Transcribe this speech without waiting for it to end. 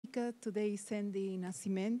speaker today is Sendy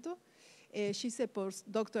Nascimento. She's a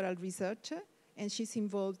postdoctoral researcher, and she's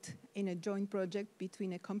involved in a joint project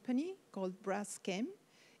between a company called Braskem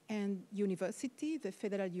and university, the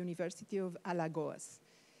Federal University of Alagoas.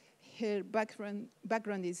 Her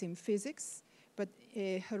background is in physics, but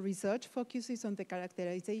her research focuses on the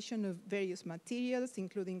characterization of various materials,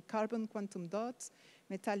 including carbon quantum dots,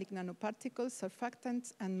 metallic nanoparticles,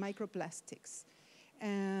 surfactants, and microplastics.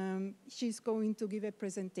 She's going to give a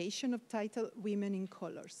presentation of title Women in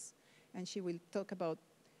Colors, and she will talk about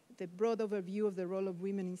the broad overview of the role of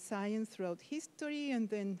women in science throughout history, and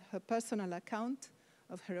then her personal account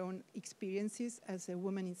of her own experiences as a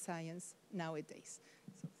woman in science nowadays.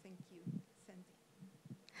 So thank you, Sandy.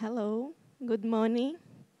 Hello, good morning.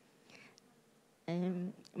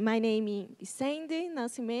 My name is Sendy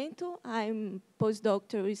Nascimento. I'm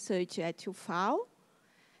postdoctoral researcher at UFAL,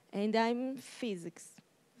 and I'm physician.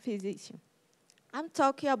 I'm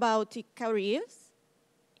talking about careers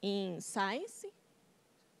in science,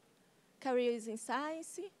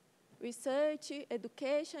 research,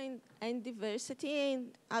 education, and diversity, and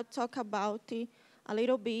I'll talk about a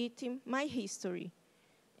little bit my history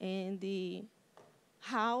and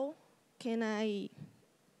how can I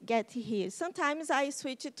get here. Sometimes I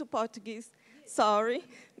switch it to Portuguese, sorry,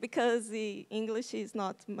 because the English is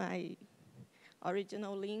not my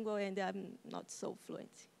original lingua and I'm not so fluent.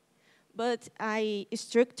 But I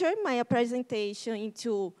structured my presentation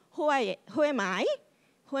into who am I?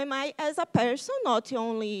 Who am I as a person, not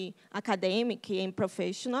only academic and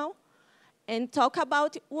professional, and talk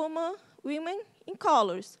about women in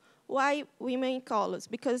colors. Why women in colors?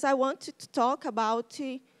 Because I wanted to talk about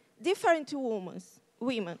different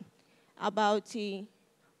women, about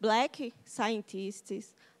black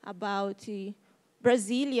scientists, about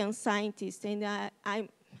Brazilian scientists, and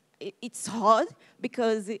it's hard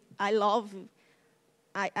because I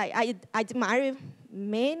admire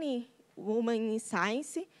many women in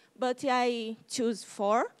science, but I choose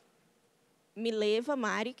 4: Mileva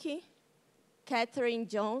Maric, Catherine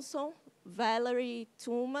Johnson, Valerie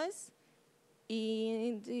Thomas,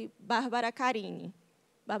 and Bárbara Carini.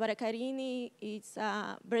 Bárbara Carini is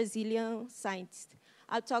a Brazilian scientist.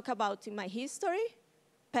 I'll talk about my history,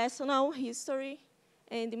 personal history,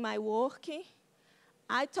 and my work.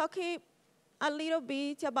 I talk a little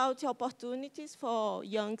bit about opportunities for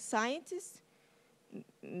young scientists,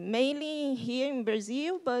 mainly here in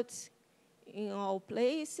Brazil, but in all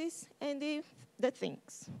places, and the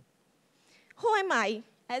things. Who am I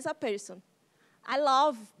as a person? I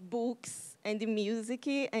love books and music,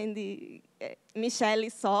 and Michelle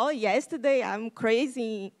saw yesterday, I'm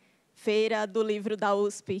crazy in Feira do Livro da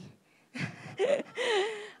USP.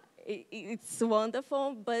 It's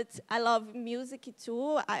wonderful, but I love music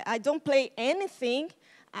too. I don't play anything.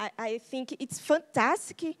 I think it's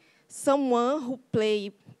fantastic someone who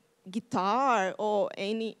play guitar or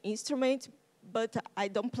any instrument, but I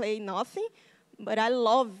don't play nothing, but I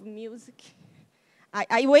love music.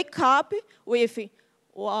 I wake up with,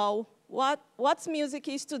 wow, what's music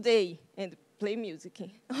is today? And play music.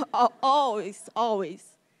 Always, always.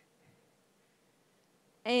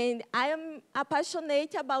 And I am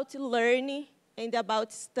passionate about learning and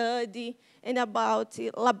about study and about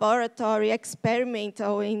laboratory,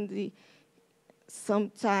 experimental, and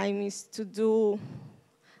sometimes to do,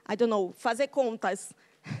 I don't know, fazer contas,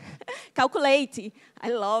 calculate. I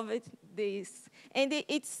love this. And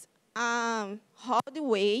it's a hard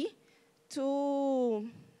way to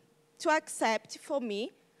accept for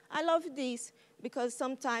me. I love this because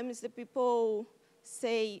sometimes the people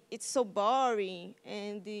say it's so boring,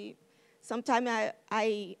 and sometimes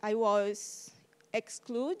I was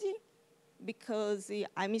excluded because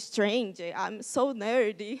I'm strange, I'm so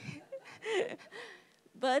nerdy.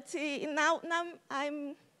 But now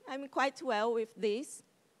I'm quite well with this.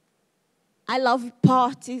 I love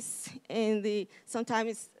parties, and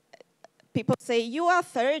sometimes people say, you are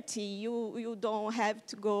 30, you don't have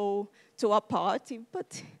to go to a party,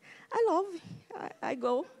 but I love it, I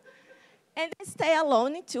go. And I stay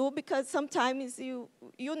alone too, because sometimes you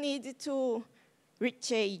need to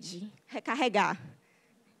recharge, recarregar.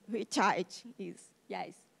 Recharge is,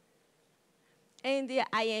 yes. And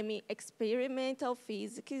I am in experimental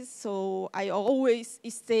physics, so I always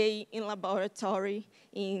stay in laboratory,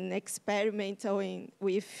 in experimental, and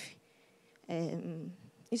with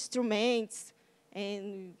instruments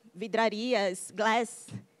and vidrarias, glass,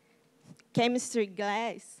 chemistry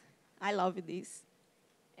glass. I love this.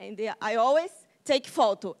 And I always take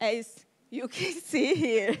photo, as you can see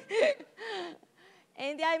here.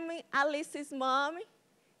 And I'm Alice's mom.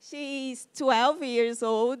 She's 12 years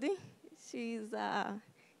old. She's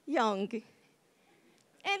young.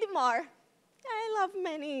 and more. I love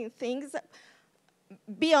many things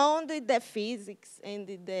beyond the physics and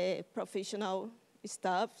the professional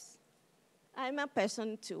stuffs. I'm a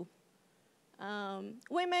person too.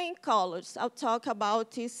 Women in colors. I'll talk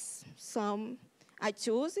about this some. I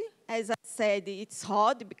choose it. As I said, it's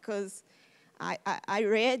hard because I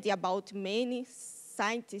read about many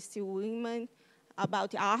scientists, women,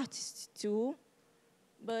 about artists too,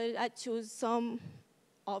 but I choose some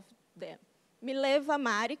of them. Mileva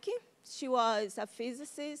Maric, she was a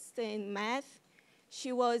physicist in math.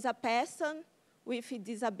 She was a person with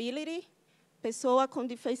disability, pessoa com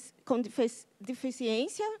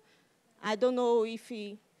deficiência. I don't know if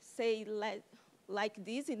we say like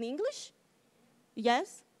this in English.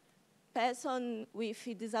 Yes? Person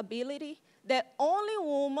with disability. The only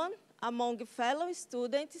woman among fellow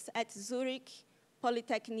students at Zurich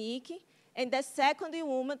Polytechnic, and the second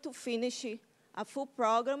woman to finish a full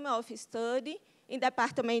program of study in the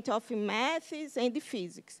Department of Maths and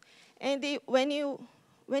Physics. And when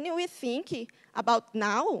we think about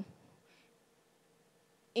now,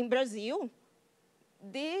 in Brazil,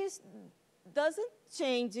 this doesn't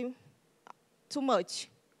change too much.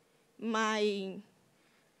 In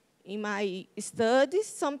my studies,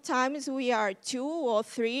 sometimes we are 2 or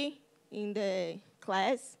 3 in the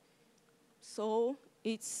class. So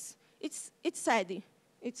it's sad.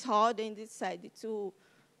 It's hard and it's sad to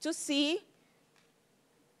see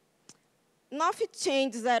nothing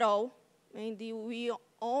changes at all. And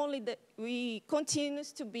we continue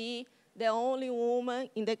to be the only woman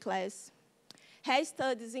in the class. Her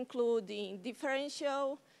studies including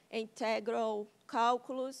differential, integral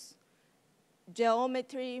calculus,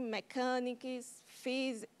 geometry, mechanics,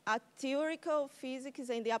 theoretical physics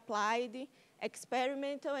and the applied,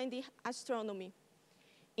 experimental and the astronomy.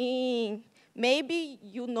 Maybe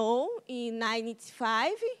you know, in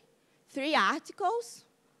 1995, 3 articles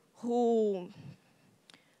who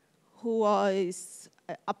was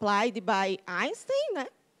applied by Einstein,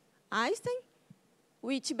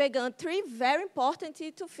 which began 3 very important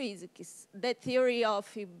to physics: the theory of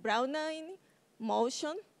Brownian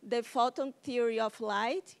motion, the photon theory of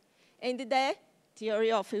light, and the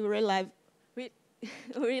theory of relativity,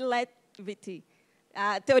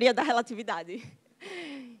 teoria da relatividade.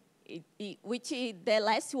 Which the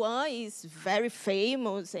last one is very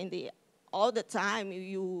famous, and all the time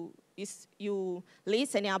you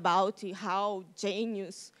listen about how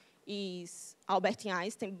genius is Albert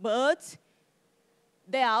Einstein. But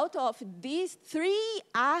the author of these 3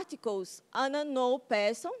 articles, an unknown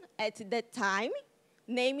person at that time,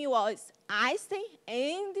 name was Einstein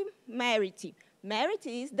and Maric. Maric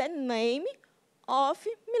is the name of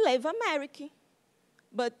Mileva Maric.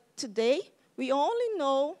 But today, we only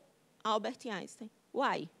know Albert Einstein.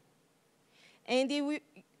 Why? And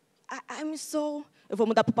I'm so... Eu vou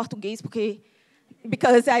mudar para o português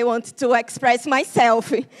because I want to express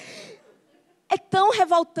myself. É tão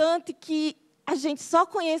revoltante que a gente só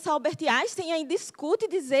conhece Albert Einstein e ainda escuta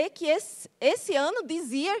dizer que esse ano,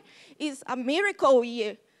 this year, is a miracle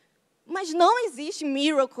year. Mas não existe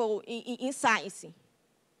miracle em science.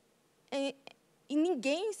 E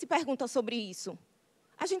ninguém se pergunta sobre isso.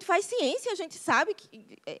 A gente faz ciência, a gente sabe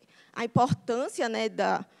a importância, né,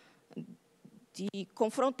 de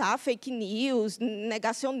confrontar fake news,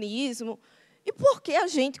 negacionismo. E por que a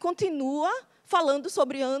gente continua falando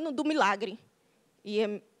sobre o ano do milagre? E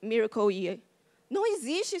é Miracle Year. Não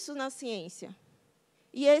existe isso na ciência.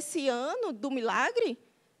 E esse ano do milagre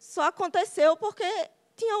só aconteceu porque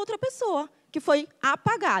tinha outra pessoa que foi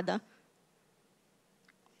apagada.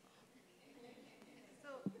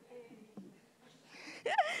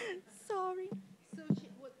 Sorry. So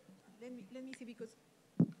let me see, because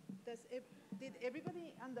did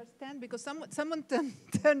everybody understand? Because someone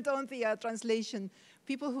turned on the translation.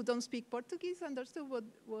 People who don't speak Portuguese understood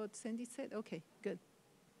what Sandy said? Okay, good.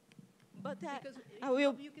 But because I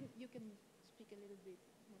will... You can speak a little bit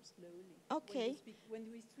more slowly. Okay.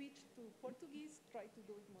 When we switch to Portuguese, try to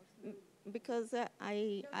do it more slowly. Because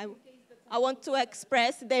I want to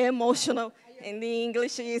express the emotional, and the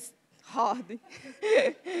English is hard.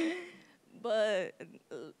 But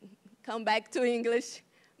come back to English.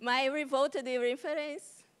 My revolted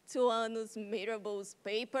reference to Anu's Miracles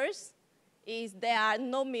papers is there are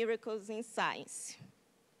no miracles in science.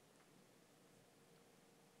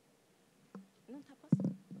 Não está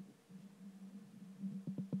passando.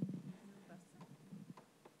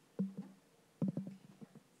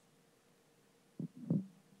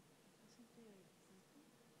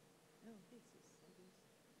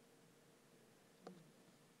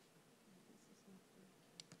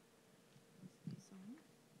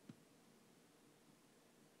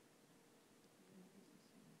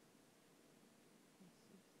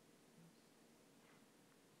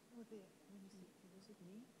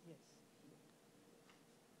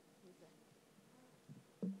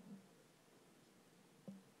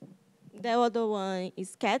 The other one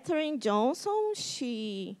is Katherine Johnson.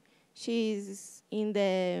 She's in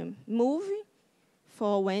the movie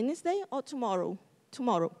for Wednesday or tomorrow.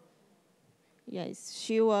 Tomorrow. Yes,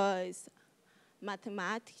 she was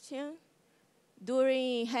mathematician.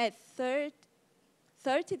 During her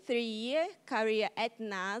 33-year career at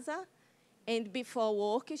NASA, and before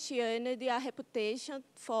work, she earned a reputation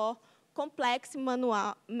for complex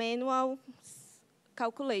manual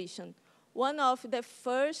calculation. One of the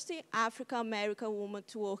first African-American women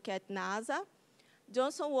to work at NASA.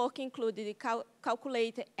 Johnson's work included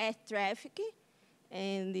calculated air traffic,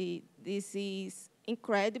 and this is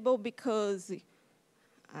incredible because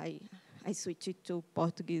I switched to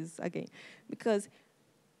Portuguese again, because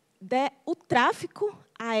o tráfego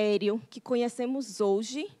aéreo que conhecemos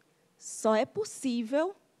hoje só é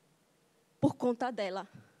possível por conta dela.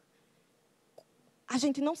 A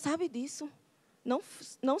gente não sabe disso.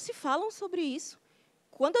 Não se falam sobre isso.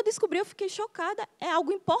 Quando eu descobri, eu fiquei chocada. É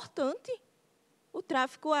algo importante. O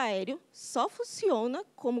tráfego aéreo só funciona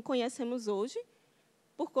como conhecemos hoje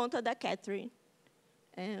por conta da Katherine.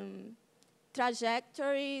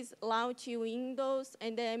 Trajectories, launch windows,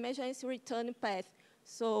 and the emergency return path.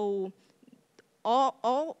 So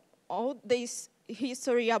all this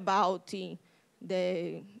history about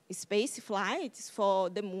the space flights for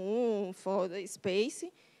the moon, for the space,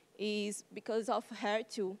 is because of her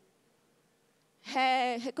too.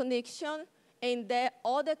 Her connection and the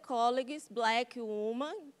other colleagues, black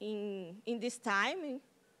women in this time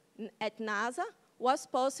at NASA, was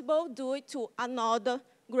possible due to another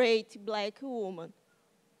great black woman,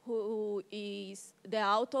 who is the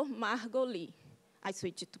author Margot Lee. I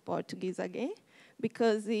switched to Portuguese again,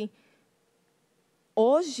 because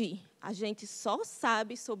hoje a gente só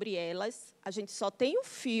sabe sobre elas, a gente só tem o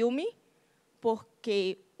filme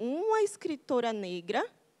porque uma escritora negra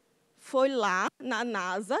foi lá na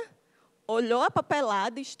NASA, olhou a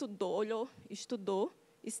papelada, estudou,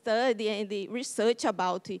 study and research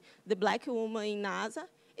about the black woman in NASA,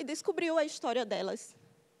 e descobriu a história delas.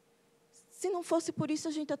 Se não fosse por isso,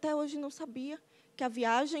 a gente até hoje não sabia que a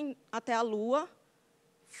viagem até a Lua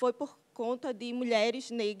foi por conta de mulheres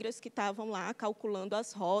negras que estavam lá calculando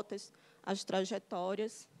as rotas, as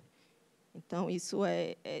trajetórias. Então, isso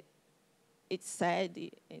it's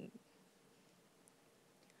sad.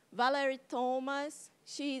 Valerie Thomas,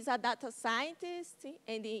 she is a data scientist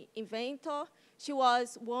and inventor. She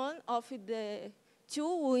was one of the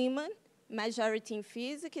 2 women majoring in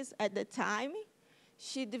physics at the time.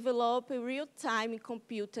 She developed a real-time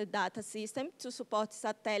computer data system to support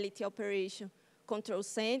satellite operation control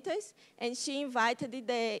centers, and she invited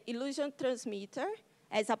the illusion transmitter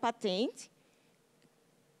as a patente,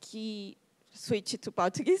 que, switch to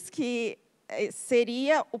Portuguese, que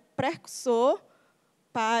seria o precursor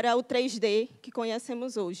para o 3D que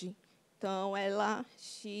conhecemos hoje. Então,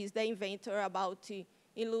 she is the inventor about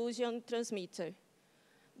illusion transmitter.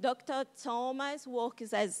 Dr. Thomas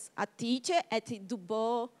works as a teacher at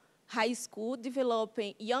DuBois High School,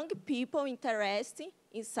 developing young people interested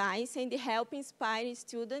in science and helping inspire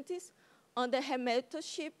students under her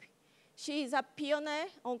mentorship. She is a pioneer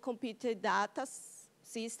on computer data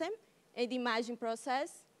system and imaging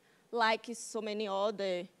process, like so many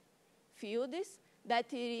other fields,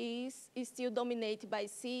 that it is still dominated by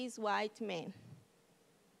cis white men.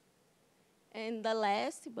 And the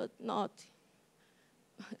last, but not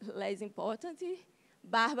less important,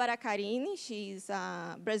 Bárbara Carini. She is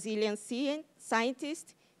a Brazilian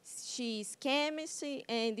scientist. She is chemist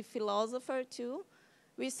and philosopher too,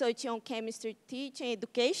 researching on chemistry teaching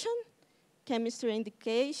education, chemistry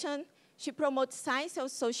education. She promotes science on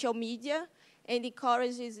social media and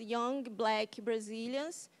encourages young black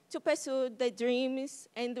Brazilians to pursue their dreams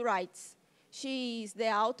and rights. She is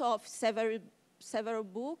the author of several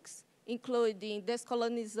books, including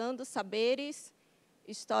Descolonizando Saberes,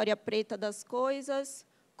 História Preta das Coisas,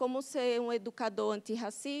 Como Ser Educador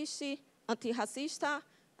Antirracista,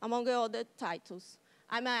 among other titles.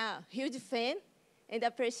 I'm a huge fan and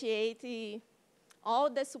appreciate all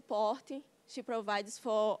the support she provides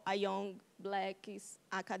for a young black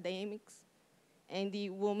academics and the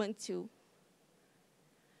women too.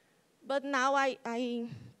 But now I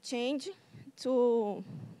change to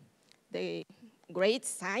the great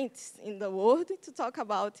scientists in the world to talk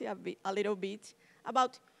about a little bit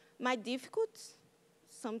about my difficulties.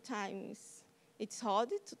 Sometimes it's hard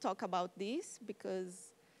to talk about this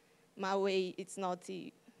because my way it's not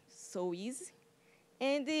so easy.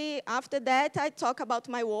 And after that, I talk about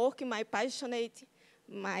my work, my passionate,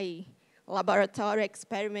 my laboratory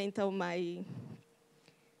experimental my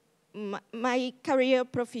career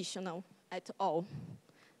professional at all.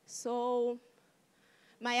 So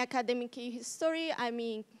my academic history, I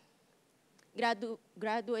mean,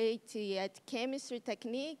 graduate at chemistry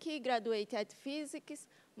technique, graduate at physics,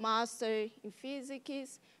 master in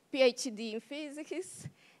physics, PhD in physics,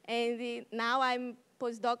 and now I'm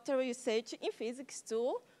postdoctoral research in physics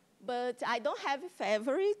too, but I don't have a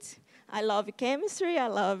favorite. I love chemistry, I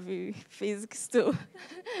love physics too.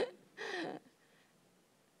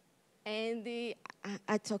 And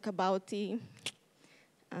I talk about the,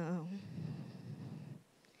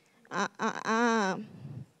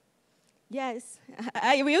 yes,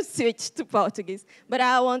 I will switch to Portuguese, but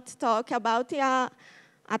I want to talk about a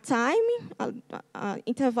time,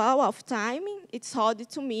 interval of time. It's hard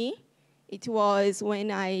to me. It was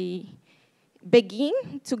when I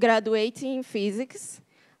began to graduate in physics.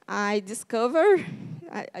 I discovered,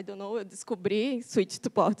 I don't know, eu descobri, switch to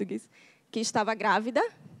Portuguese, que estava grávida.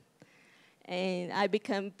 And I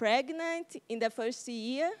became pregnant in the first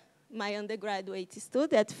year, my undergraduate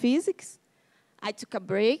study at physics. I took a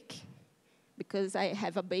break because I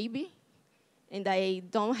have a baby, and I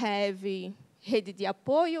don't have rede de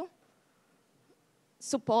apoio,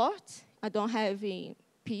 support. I don't have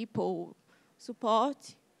people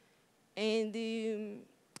support. And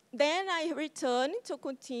then I returned to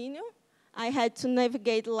continue. I had to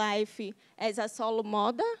navigate life as a solo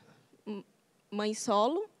mother, mãe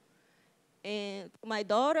solo, and my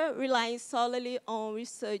daughter relying solely on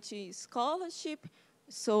research scholarship.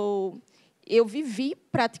 So eu vivi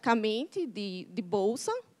praticamente de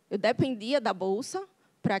bolsa, eu dependia da bolsa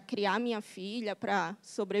para criar minha filha, para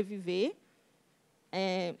sobreviver.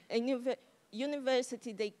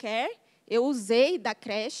 University Daycare, eu usei da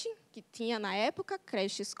creche que tinha na época,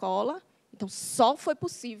 creche escola, então só foi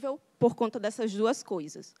possível por conta dessas duas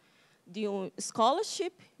coisas, de um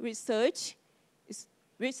scholarship, research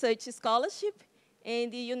scholarship, and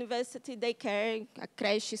the University Daycare, a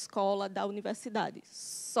creche escola da universidade,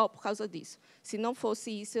 só por causa disso. Se não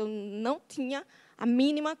fosse isso, eu não tinha a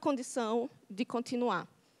mínima condição de continuar.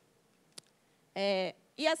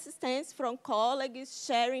 E assistance from colleagues,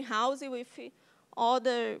 sharing house with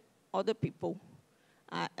other people.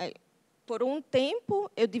 Por um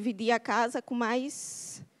tempo, eu dividia a casa com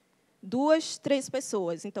mais 2, 3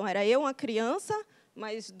 pessoas. Então, era eu, uma criança,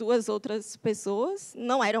 mais 2 outras pessoas.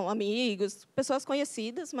 Não eram amigos, pessoas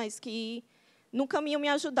conhecidas, mas que no caminho me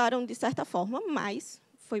ajudaram de certa forma, mas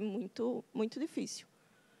foi muito, muito difícil.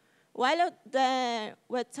 While there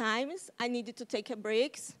were times I needed to take a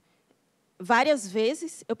break, várias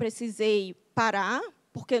vezes eu precisei parar,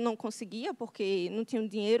 porque eu não conseguia, porque não tinha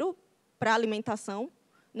dinheiro para alimentação,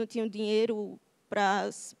 não tinha dinheiro para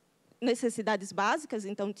as necessidades básicas,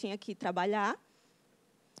 então tinha que trabalhar.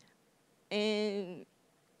 And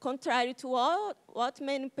contrary to what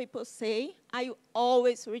many people say, I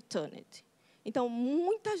always returned. Então,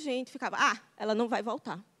 muita gente ficava, ela não vai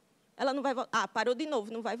voltar. Ela não vai voltar. Parou de novo,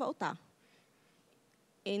 não vai voltar.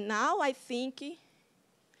 And now I think,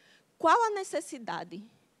 qual a necessidade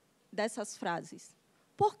dessas frases?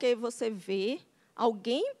 Porque você vê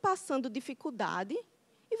alguém passando dificuldade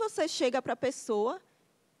e você chega para a pessoa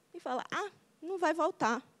e fala, não vai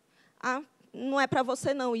voltar. Não é para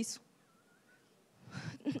você não isso.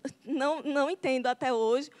 Não entendo até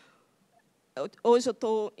hoje. Hoje eu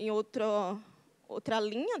estou em outra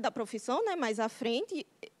linha da profissão, né, mais à frente,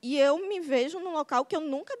 e eu me vejo num local que eu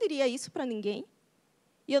nunca diria isso para ninguém.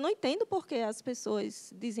 E eu não entendo por que as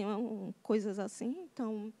pessoas diziam coisas assim.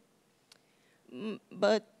 Então,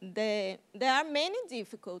 but there are many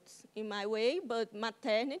difficulties in my way, but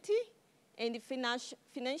maternity and the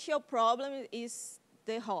financial problem is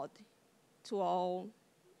the hard to all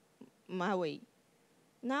my way.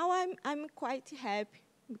 Now I'm quite happy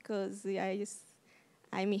because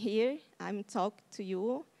I'm here, I'm talking to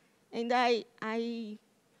you, and I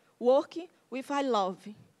work with I love.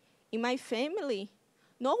 In my family,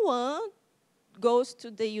 no one goes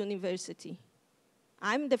to the university.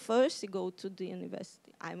 I'm the first to go to the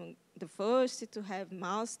university. I'm the first to have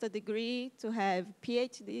master degree, to have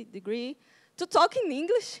PhD degree, to talk in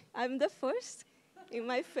English. I'm the first in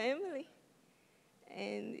my family,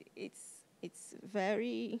 and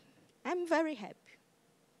I'm very happy.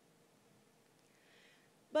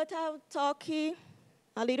 But I'll talk a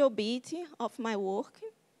little bit of my work.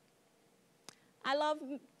 I love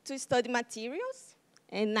to study materials,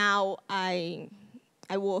 and now I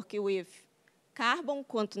work with carbon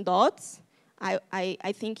quantum dots.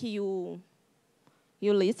 I think you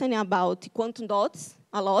listen about quantum dots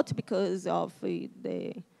a lot because of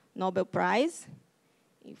the Nobel Prize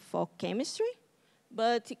for chemistry.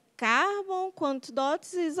 But carbon quantum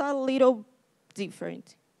dots is a little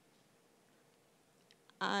different.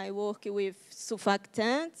 I work with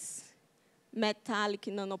surfactants, metallic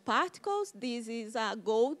nanoparticles. This is a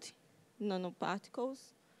gold nanoparticles.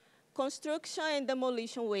 Construction and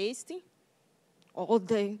demolition waste, all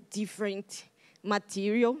the different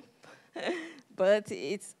material. But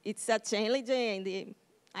it's a challenge, and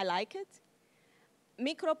I like it.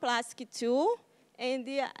 Microplastic too, and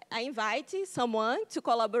I invite someone to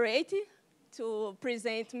collaborate to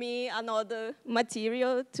present me another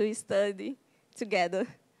material to study together.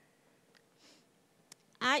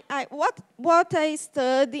 What I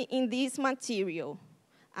study in this material?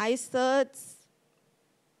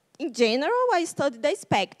 In general, I study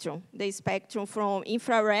the spectrum from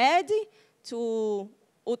infrared to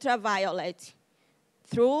ultraviolet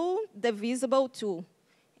through the visible too.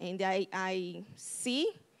 And I see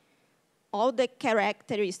all the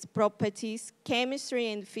characteristics, properties,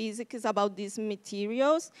 chemistry and physics about these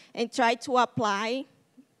materials and try to apply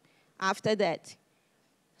after that.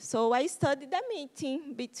 So I studied the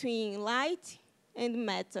meeting between light and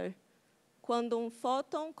matter. Quando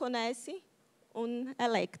photon conhece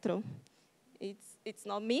electron. It's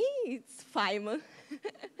not me, it's Feynman.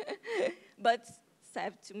 But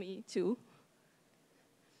sad to me too.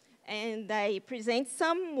 And I present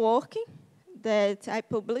some work that I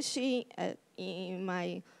published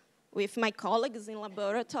with my colleagues in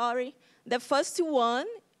laboratory. The first one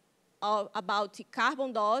about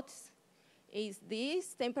carbon dots is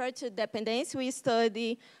this temperature dependence. We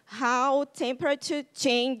study how temperature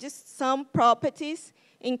changes some properties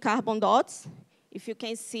in carbon dots. If you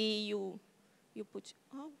can see, you put,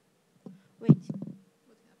 oh, wait.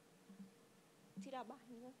 Tira a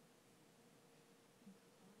barrinha.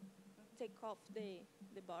 Take off the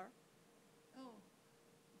bar. Oh,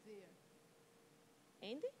 there.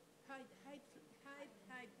 Andy? Hide,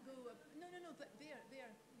 go up. No,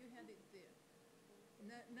 there. You had it there.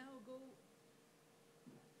 Now go,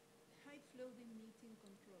 hide floating meeting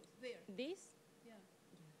controls. There. This? Yeah.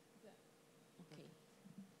 That. Okay.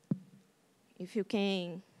 If you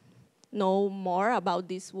can know more about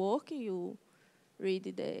this work, you read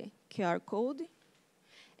the QR code.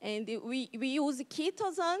 And we use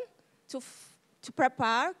ketosane to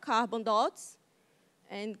prepare carbon dots.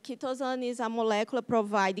 And ketosane is a molecule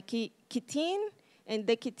provide ketene, and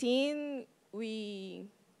the ketene we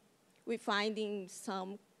find in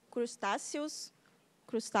some crustaceans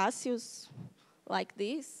like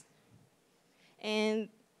this. And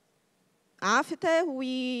after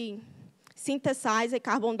we synthesize the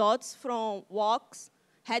carbon dots from wax,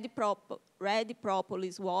 red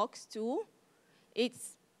propolis wax too.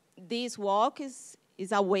 This wax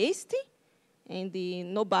is a waste, and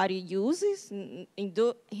nobody uses in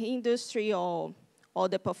industry or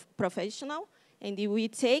the professional. And we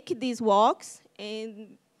take this wax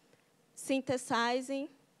and synthesizing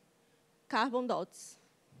carbon dots.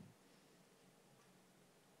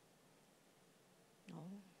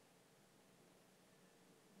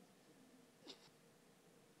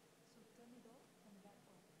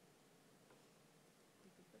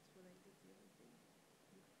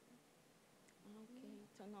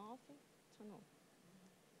 Turn off, turn on.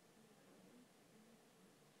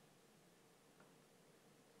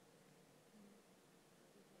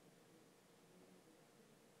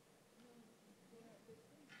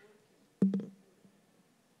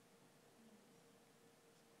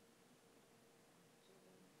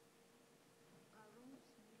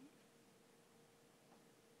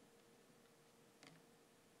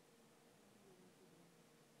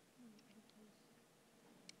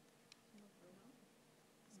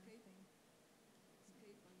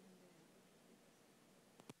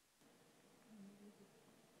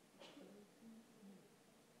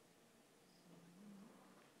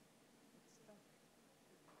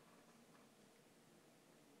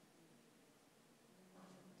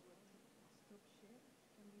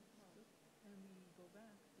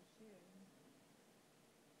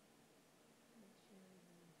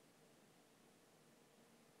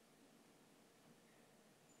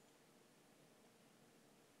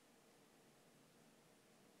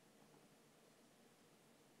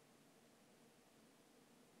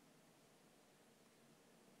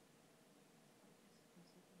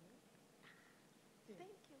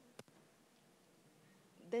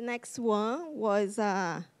 The next one was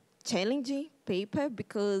a challenging paper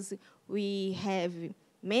because we have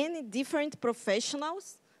many different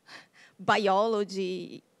professionals,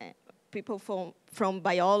 biology, people from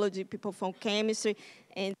biology, people from chemistry,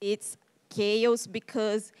 and it's chaos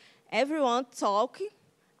because everyone talks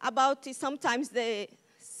about sometimes the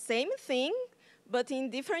same thing, but in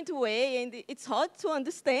different way, and it's hard to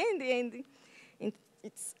understand, and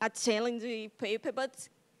it's a challenging paper, but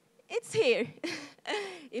it's here.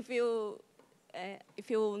 If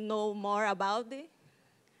you know more about it,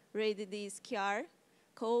 read this QR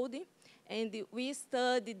code, and we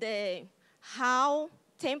study how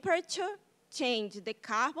temperature change the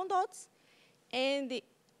carbon dots, and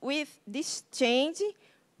with this change,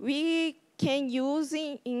 we can use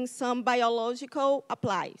in some biological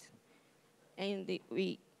applies. And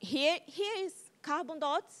here is carbon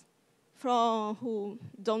dots. From who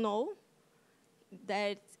don't know,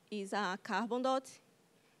 that is a carbon dot.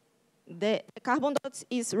 The carbon dot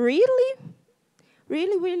is really,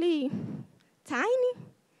 really, really tiny,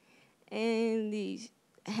 and it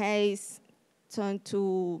has turned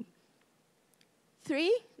to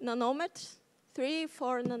 3 nanometers,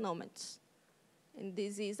 4 nanometers. And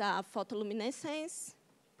this is a photoluminescence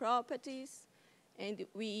properties, and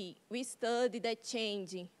we study the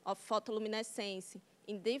change of photoluminescence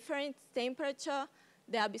in different temperature,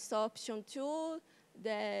 the absorption to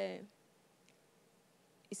the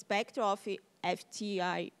spectrum of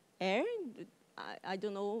FTIR, I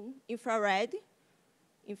don't know, infrared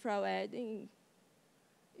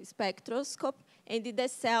spectroscope, and the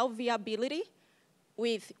cell viability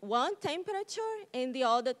with one temperature and the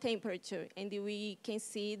other temperature. And we can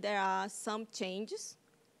see there are some changes,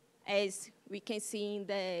 as we can see in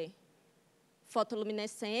the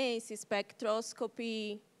photoluminescence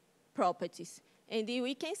spectroscopy properties. And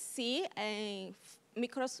we can see in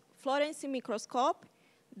fluorescence microscope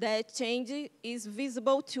that change is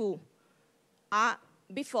visible too.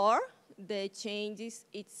 Before the changes,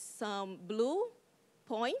 it's some blue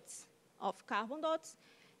points of carbon dots,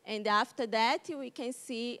 and after that, we can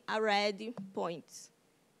see a red point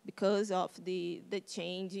because of the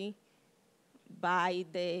change by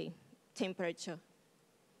the temperature.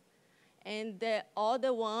 And the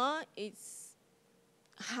other one is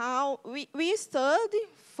how we study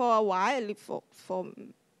for a while, for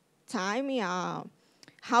time,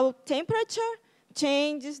 how temperature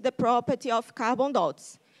changes the property of carbon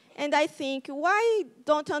dots. And I think, why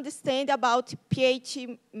don't understand about pH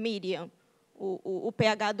medium, o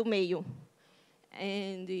pH do meio?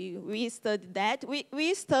 And we studied that.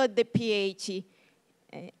 We studied the pH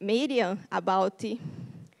medium about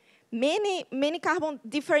many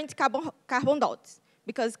different carbon dots,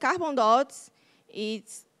 because carbon dots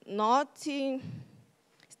is not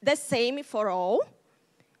the same for all.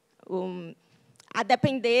 A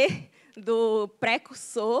depender do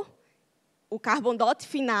precursor, o carbon dot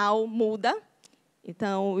final muda.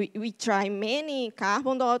 Então, we try many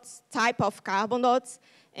carbon dots, type of carbon dots,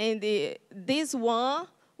 and this one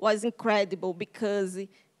was incredible because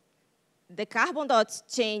the carbon dots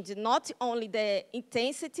change not only the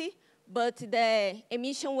intensity, but the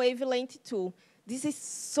emission wavelength too. This is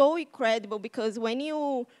so incredible because when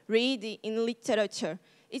you read in literature,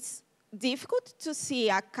 it's difficult to see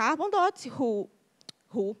a carbon dot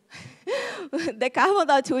the carbon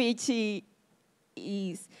dot which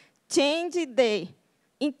is change the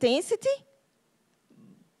intensity.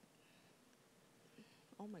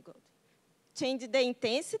 Oh my God. Change the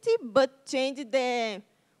intensity, but change the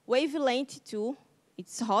wavelength too.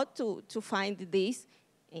 It's hard to find this,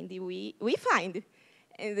 and we find.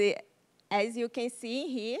 And as you can see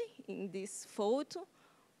here in this photo,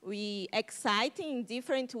 we excite in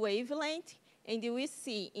different wavelengths, and we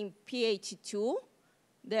see in pH 2,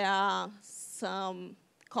 there are some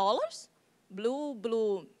colors,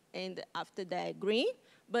 blue, and after that green.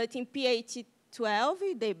 But in pH 12,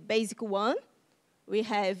 the basic one, we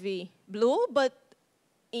have blue, but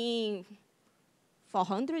in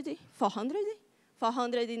 400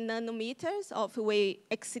 nanometers of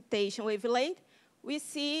excitation wavelength, we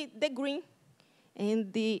see the green.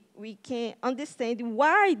 And we can understand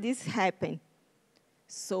why this happened.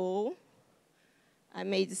 So I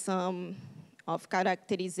made some of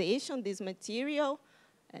characterization, this material,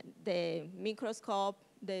 the microscope,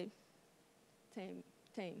 the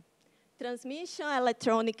transmission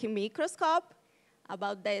electronic microscope,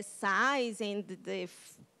 about the size and the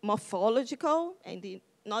morphological, and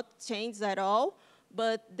not changed at all,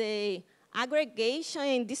 but the aggregation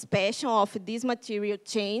and dispersion of this material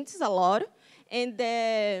changes a lot, and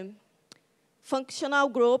the functional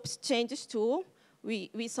groups changes too.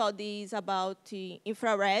 We saw this about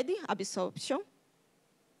infrared absorption.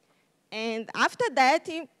 And after that,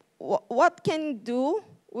 what can do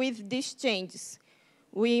with these changes?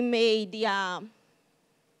 We made a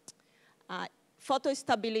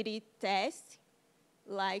photostability test,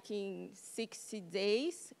 like in 60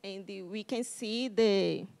 days, and we can see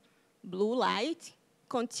the blue light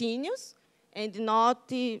continues and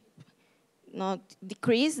not not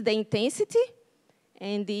decrease the intensity,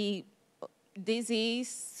 and this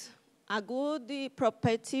is a good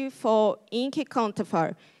property for ink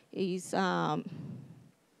counterfeit. Is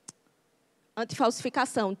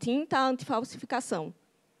antifalsificação, tinta antifalsificação.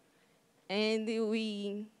 And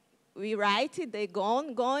we write the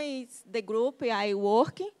GON. GON is the group I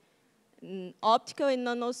work in, optical and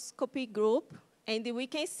nanoscopy group. And we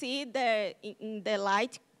can see that in the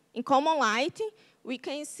light, in common light, we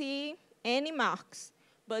can see any marks.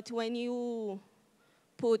 But when you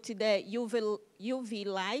put the UV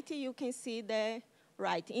light, you can see the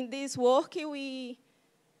right. In this work, we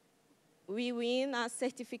win a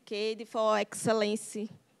certificate for excellence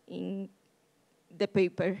in the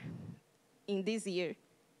paper in this year.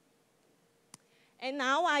 And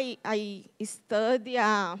now I study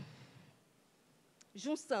a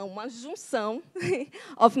uma junção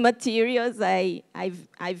of materials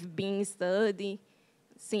I've been studying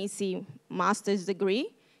since master's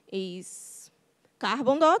degree is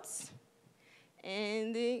carbon dots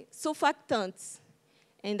and surfactants.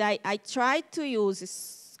 And I try to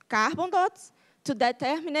use carbon dots to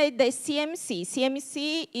determine the CMC.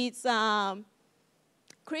 CMC is a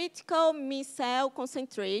critical micelle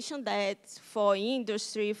concentration that for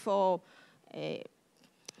industry, for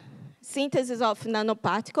synthesis of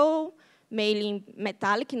nanoparticle, mainly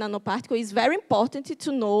metallic nanoparticle, is very important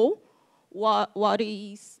to know what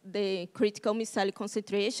is the critical micelle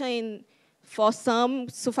concentration. And for some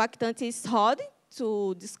surfactant, it's hard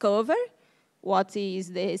to discover what is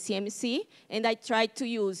the CMC. And I try to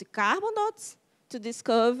use carbon dots to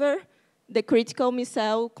discover the critical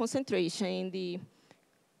micelle concentration. And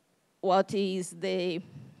what is the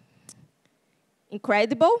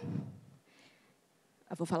incredible?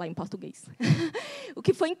 Eu vou falar em português. O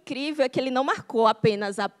que foi incrível é que ele não marcou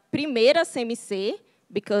apenas a primeira CMC,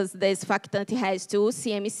 because the surfactant has two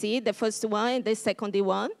CMC, the first one and the second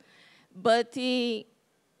one, but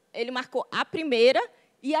ele marcou a primeira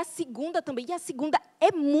e a segunda também. E a segunda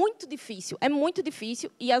é muito difícil,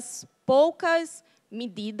 e as poucas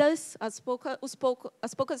medidas, as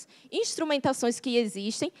poucas instrumentações que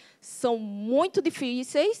existem são muito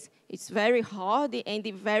difíceis. It's very hard and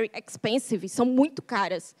very expensive, são muito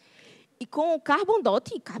caras. E com o carbon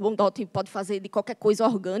dot pode fazer de qualquer coisa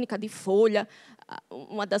orgânica, de folha.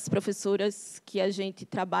 Uma das professoras que a gente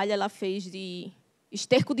trabalha, ela fez de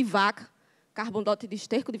esterco de vaca, carbon dot de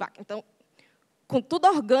esterco de vaca. Então, com tudo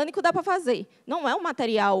orgânico dá para fazer. Não é um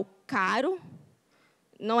material caro,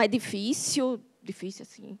 não é difícil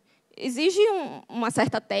assim. Exige uma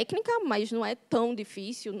certa técnica, mas não é tão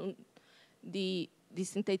difícil de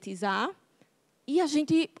sintetizar, e a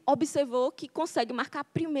gente observou que consegue marcar a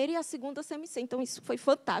primeira e a segunda CMC. Então, isso foi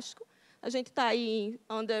fantástico. A gente está aí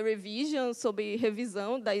under revision, sob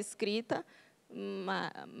revisão da escrita,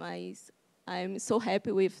 mas I'm so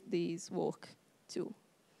happy with this work, too.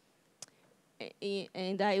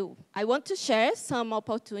 And I want to share some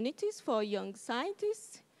opportunities for young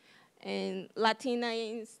scientists and Latina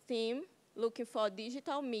in STEAM looking for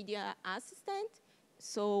digital media assistant.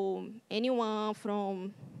 So anyone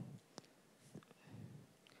from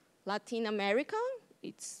Latin America,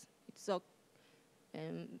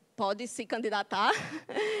 pode se candidatar.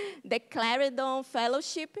 The Clarendon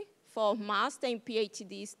Fellowship for Master and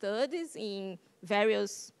PhD studies in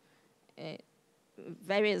various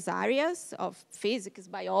areas of physics,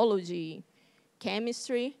 biology,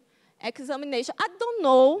 chemistry. Examination. I don't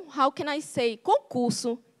know how can I say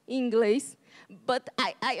concurso in English. But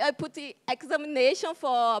I put the examination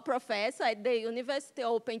for a professor at the university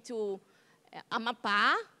open to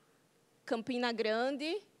Amapá, Campina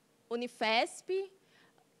Grande, Unifesp,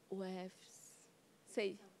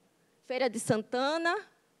 Feira de Santana,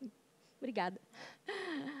 obrigada,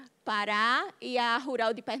 Pará e a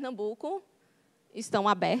Rural de Pernambuco estão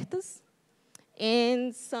abertas.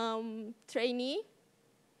 And some trainee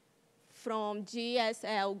from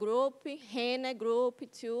GSL Group, Renner Group,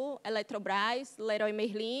 to Eletrobras, Leroy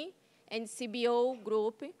Merlin, and CBO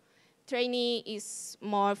Group. Trainee is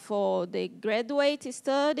more for the graduate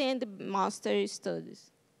study and the master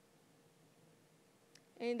studies.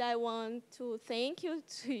 And I want to thank you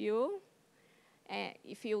to you.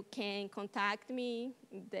 If you can contact me,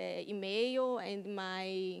 the email and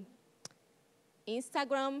my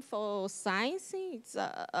Instagram for science. It's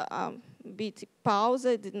a bit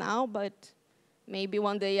paused now, but maybe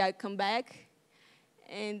one day I come back.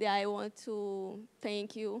 And I want to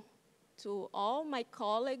thank you to all my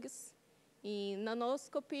colleagues in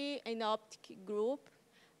nanoscopy and optic group.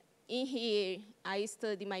 In here, I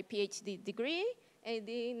study my PhD degree,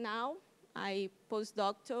 and now I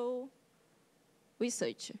postdoctoral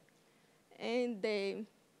researcher. And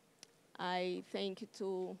I thank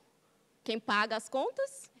to quem paga as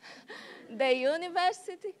contas, the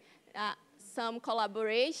university, some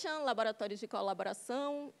collaboration, laboratórios de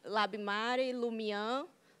colaboração, LabMare, Lumian,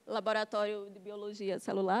 Laboratório de Biologia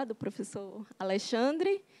Celular, do professor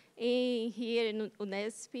Alexandre, e here no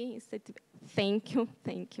Unesp, ICTP. Thank you,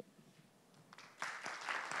 thank you.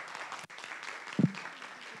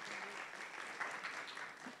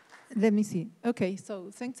 Let me see. Okay,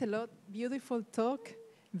 so thanks a lot. Beautiful talk.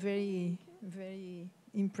 Very, very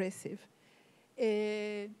impressive.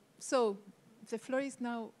 So the floor is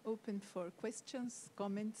now open for questions,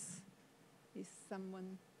 comments. Is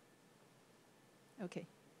someone? Okay.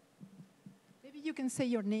 Maybe you can say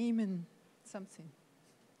your name and something,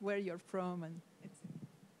 where you're from, and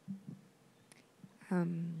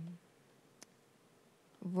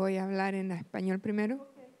voy a hablar en español primero,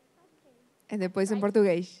 y después en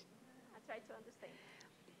portugués.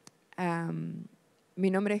 Mi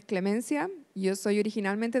nombre es Clemencia, yo soy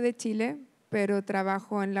originalmente de Chile, pero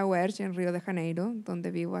trabajo en la UERJ en Río de Janeiro, donde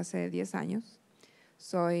vivo hace 10 años.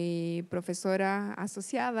 Soy profesora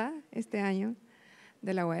asociada este año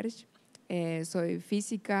de la UERJ. Soy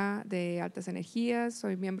física de altas energías,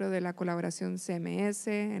 soy miembro de la colaboración CMS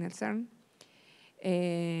en el CERN.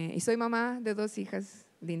 Y soy mamá de 2 hijas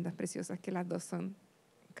lindas, preciosas, que las 2 son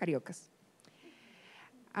cariocas.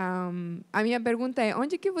 A minha pergunta é,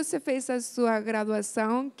 onde que você fez a sua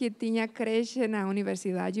graduação que tinha creche na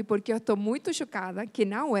universidade? Porque eu estou muito chocada que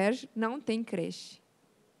na UERJ não tem creche.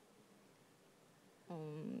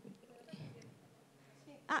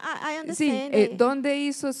 I understand. Sí, ¿dónde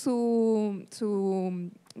hizo su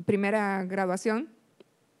primera graduación?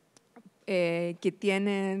 Que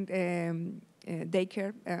tienen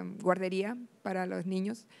daycare, guardería para los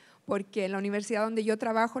niños. Porque en la universidad donde yo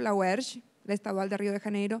trabajo, la UERJ, la Estadual de Río de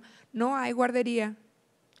Janeiro, no hay guardería,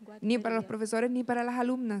 ni para los profesores ni para las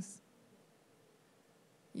alumnas.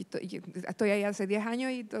 Y estoy ahí hace 10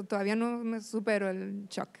 años y todavía no me supero el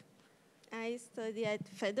shock. I study at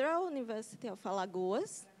Federal University of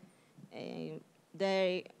Alagoas.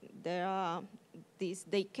 There are this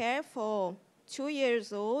daycare for 2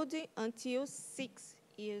 years old until 6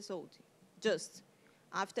 years old. Just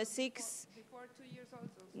after 6. Before 2 years old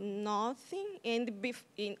also. Nothing,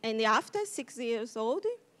 and after 6 years old,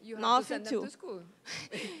 You have nothing to send them to school.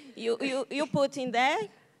 you put in there,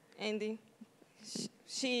 and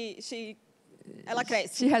ela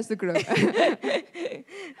cresce. She has to grow.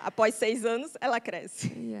 Após 6 anos, ela cresce.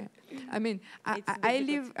 Yeah, I mean, I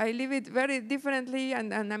live it very differently,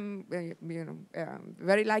 and I'm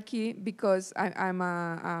very lucky because I'm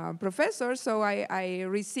a professor, so I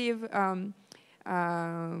receive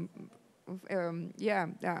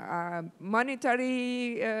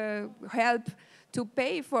monetary help to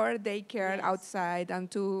pay for daycare outside,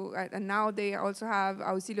 and now they also have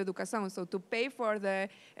auxílio educação, so to pay for the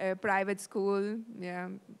private school,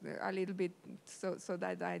 a little bit, so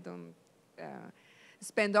that I don't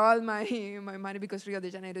spend all my money, because Rio de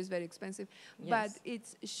Janeiro is very expensive. Yes. But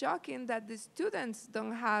it's shocking that the students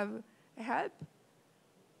don't have help,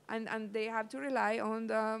 and they have to rely on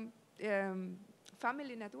the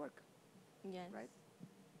family network. Yes. Right?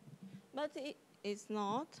 But it's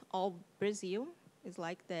not all Brazil. It's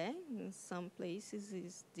like that. In some places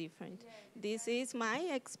it's different. Yeah, this is my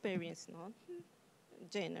experience, not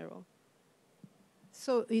general.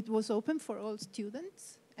 So it was open for all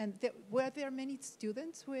students? And were there many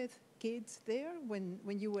students with kids there when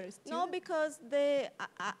you were a student? No, because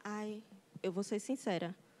eu vou ser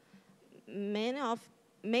sincera,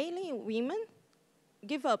 mainly women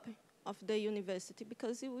give up of the university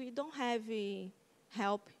because we don't have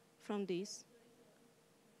help from this.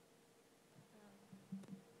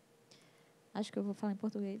 Acho que eu vou falar em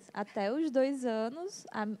português. Até os 2 anos,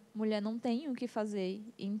 a mulher não tem o que fazer.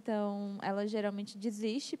 Então, ela geralmente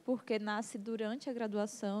desiste porque nasce durante a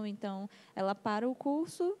graduação. Então, ela para o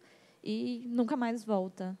curso e nunca mais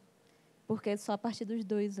volta. Porque é só a partir dos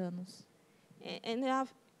 2 anos.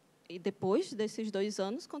 E depois desses 2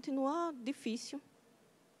 anos, continua difícil.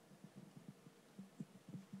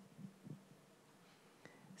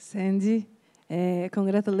 Sandy,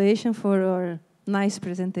 congratulations for your nice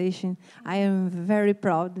presentation. I am very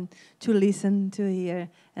proud to listen to hear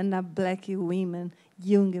and a black women,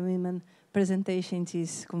 young women presentation to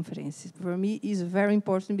this conference. For me, it's very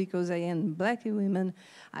important because I am black woman.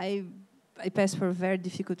 I pass for very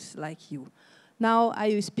difficulties like you. Now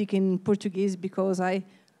I speak in Portuguese because I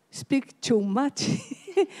speak too much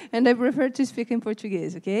and I prefer to speak in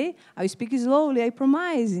Portuguese, okay? I speak slowly, I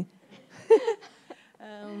promise.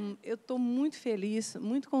 Eu estou muito feliz,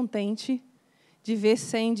 muito contente de ver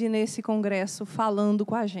Sendy nesse congresso falando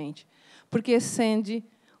com a gente. Porque Sendy,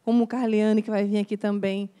 como Carliane, que vai vir aqui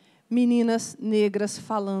também, meninas negras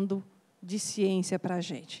falando de ciência para a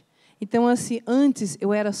gente. Então, assim, antes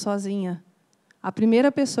eu era sozinha. A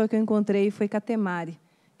primeira pessoa que eu encontrei foi Catemari,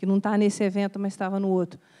 que não está nesse evento, mas estava no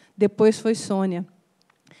outro. Depois foi Sônia.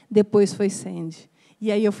 Depois foi Sendy.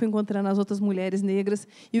 E aí eu fui encontrando as outras mulheres negras.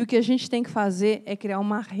 E o que a gente tem que fazer é criar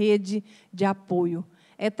uma rede de apoio.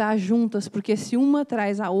 É estar juntas, porque se uma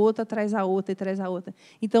traz a outra, traz a outra e traz a outra.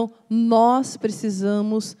 Então, nós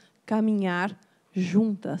precisamos caminhar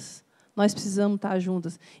juntas. Nós precisamos estar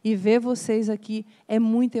juntas. E ver vocês aqui é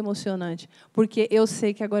muito emocionante, porque eu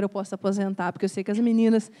sei que agora eu posso aposentar, porque eu sei que as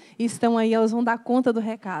meninas estão aí, elas vão dar conta do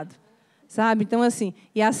recado. Sabe? Então, assim,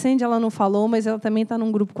 e a Sendy, ela não falou, mas ela também está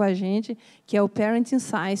num grupo com a gente, que é o Parenting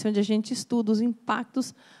Science, onde a gente estuda os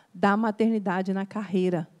impactos da maternidade na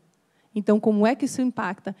carreira. Então, como é que isso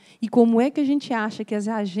impacta? E como é que a gente acha que as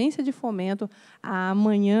agências de fomento,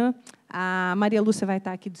 amanhã, a Maria Lúcia vai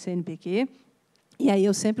estar aqui do CNPq, e aí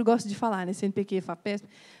eu sempre gosto de falar, né, CNPq, FAPESP,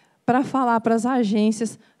 para falar para as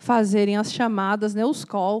agências fazerem as chamadas, né, os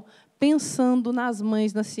call, pensando nas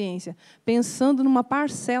mães da ciência, pensando numa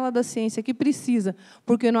parcela da ciência que precisa,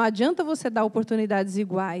 porque não adianta você dar oportunidades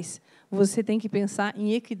iguais, você tem que pensar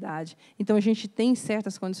em equidade. Então, a gente tem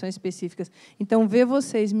certas condições específicas. Então, ver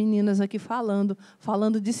vocês, meninas, aqui falando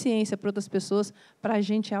de ciência para outras pessoas, para a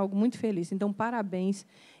gente é algo muito feliz. Então, parabéns.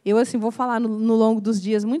 Eu, assim, vou falar no longo dos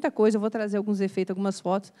dias muita coisa, eu vou trazer alguns efeitos, algumas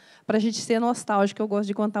fotos, para a gente ser nostálgico, eu gosto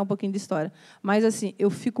de contar um pouquinho de história. Mas, assim, eu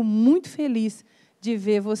fico muito feliz de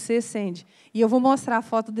ver você, Sendy. E eu vou mostrar a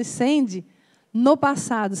foto de Sendy no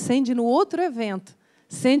passado, Sendy no outro evento,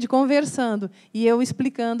 Sendy conversando, e eu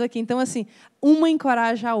explicando aqui. Então, assim, uma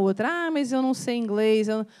encoraja a outra. Ah, mas eu não sei inglês.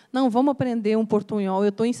 Não, vamos aprender um portunhol. Eu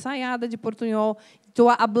estou ensaiada de portunhol,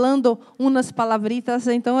 estou falando umas palavritas.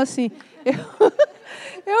 Então, assim,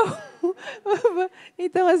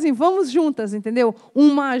 então, assim, vamos juntas, entendeu?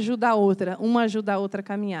 Uma ajuda a outra a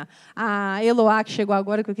caminhar. A Eloá, que chegou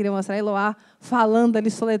agora, que eu queria mostrar, a Eloá falando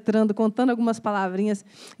ali, soletrando, contando algumas palavrinhas.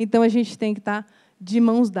 Então, a gente tem que estar de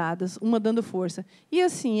mãos dadas, uma dando força. E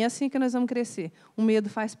assim, é assim que nós vamos crescer. O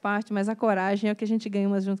medo faz parte, mas a coragem é o que a gente ganha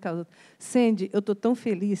umas junto com as outras. Sendy, eu estou tão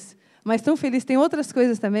feliz, mas tão feliz, tem outras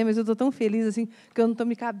coisas também, mas eu estou tão feliz assim que eu não estou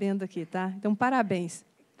me cabendo aqui, tá? Então, parabéns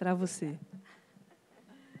para você.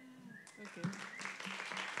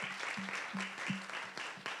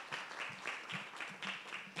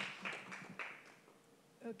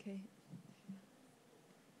 Okay.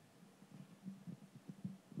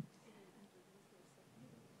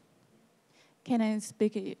 Can I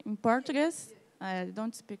speak in Portuguese? I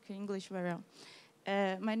don't speak English very well.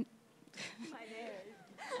 My name?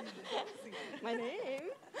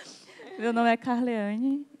 Meu nome é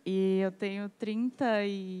Carleane e eu tenho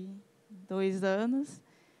 32 anos.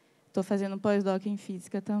 Estou fazendo pós-doc em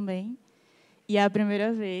física também. E é a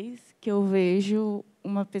primeira vez que eu vejo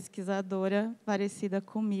uma pesquisadora parecida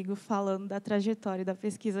comigo falando da trajetória da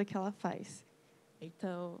pesquisa que ela faz.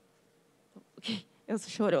 Então, eu sou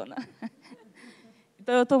chorona.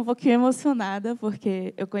 Então, eu estou um pouquinho emocionada,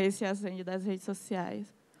 porque eu conheci a Sendy das redes sociais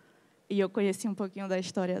e eu conheci um pouquinho da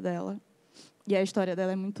história dela. E a história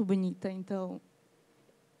dela é muito bonita. Então,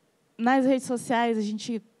 nas redes sociais, a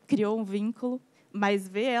gente criou um vínculo, mas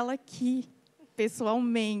ver ela aqui,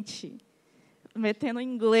 pessoalmente, metendo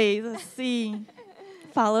inglês, assim,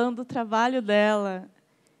 falando do trabalho dela,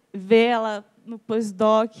 ver ela no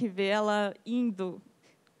pós-doc, ver ela indo,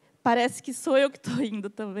 parece que sou eu que estou indo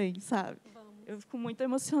também, sabe? Eu fico muito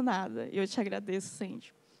emocionada. E eu te agradeço,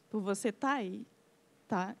 Sendy, por você estar aí.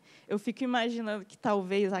 Tá? Eu fico imaginando que,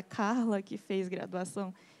 talvez, a Carla, que fez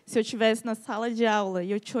graduação, se eu estivesse na sala de aula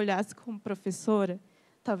e eu te olhasse como professora,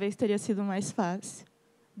 talvez teria sido mais fácil.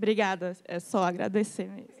 Obrigada. É só agradecer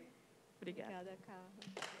mesmo. Obrigada. Obrigada, Carla.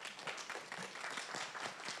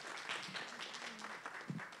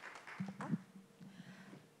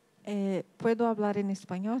 ¿Puedo hablar en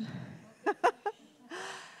español?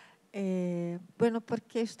 Bueno,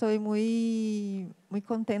 porque estoy muy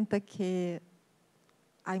contenta que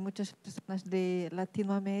hay muchas personas de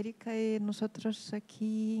Latinoamérica y nosotros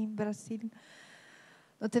aquí en Brasil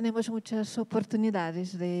no tenemos muchas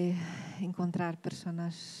oportunidades de encontrar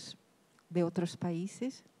personas de otros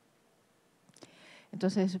países.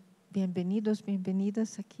 Entonces, bienvenidos,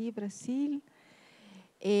 bienvenidas aquí, Brasil.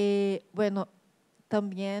 Bueno,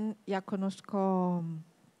 también ya conozco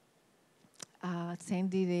a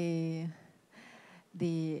Sendy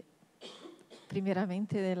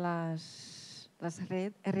primeramente de las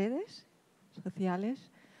redes sociales.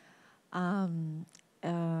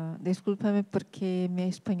 Discúlpame porque mi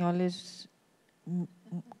español es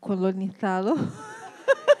colonizado.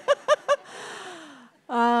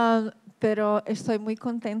 Pero estoy muy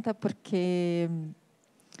contenta porque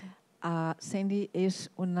Sandy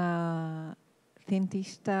es una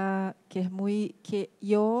cientista que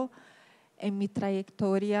yo en mi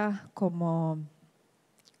trayectoria como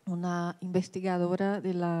una investigadora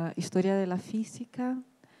de la historia de la física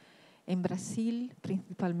en Brasil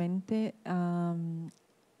principalmente,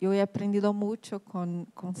 yo he aprendido mucho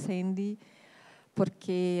con Sandy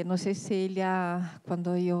porque no sé si ella,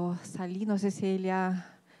 cuando yo salí, no sé si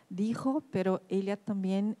ella dijo, pero ella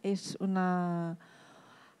también es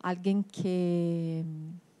alguien que,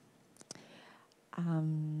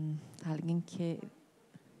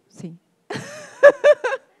 sí,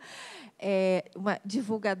 uma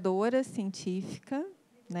divulgadora científica,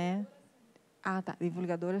 né? Tá,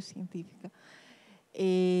 divulgadora científica.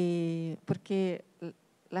 Porque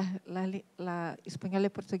la español y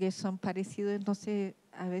portugués son parecidos, entonces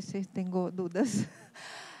a veces tengo dudas.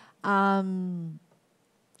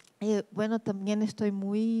 Bueno, también estoy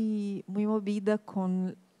muy movida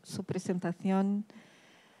con su presentación.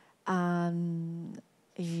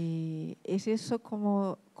 Es eso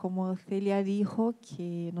como Celia dijo,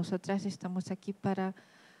 que nosotras estamos aquí para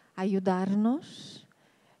ayudarnos.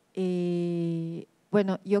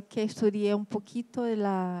 Bueno, yo que estudié un poquito de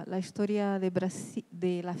la historia de Brasil,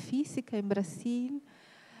 de la física en Brasil,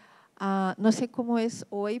 no sé cómo es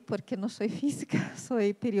hoy porque no soy física,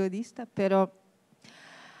 soy periodista, pero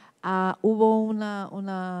hubo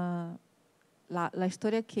la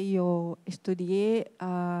historia que yo estudié,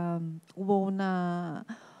 hubo una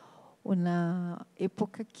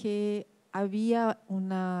época que había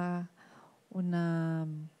una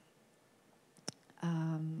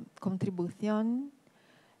contribución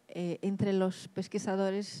entre los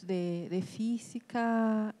pesquisadores de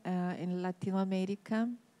física en Latinoamérica.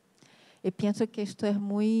 Y pienso que esto es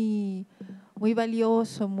muy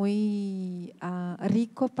valioso, muy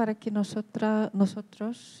rico para que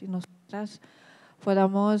nosotros y nosotras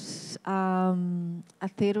podamos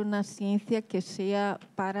hacer una ciencia que sea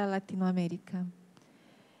para Latinoamérica.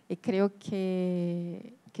 Y creo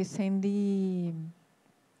que Sendy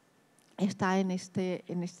está en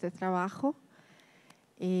este trabajo.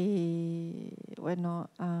 Y bueno,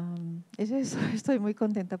 es eso, estoy muy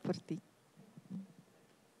contenta por ti.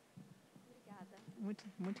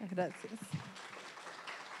 Muchas gracias.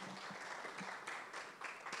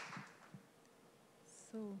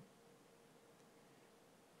 So,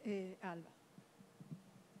 Alba.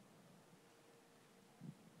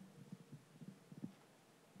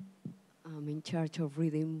 I'm in charge of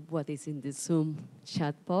reading what is in the Zoom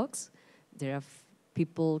chat box. There are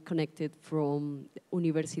people connected from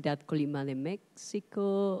Universidad Colima de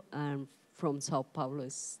Mexico and from Sao Paulo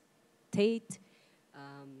State.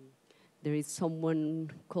 There is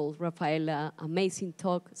someone called Rafaela, amazing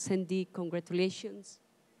talk. Sendy, congratulations.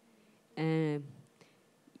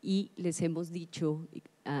 Y les hemos dicho,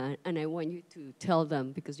 and I want you to tell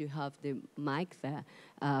them, because you have the mic there,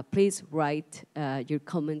 please write your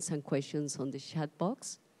comments and questions on the chat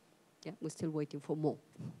box. Yeah, we're still waiting for more.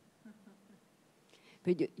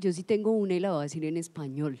 Pero yo sí tengo una y la voy a decir en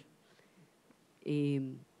español.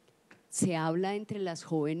 Se habla entre las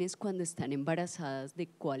jóvenes cuando están embarazadas de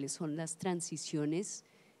cuáles son las transiciones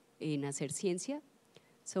en hacer ciencia.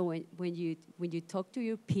 So when you talk to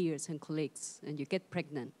your peers and colleagues and you get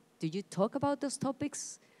pregnant, do you talk about those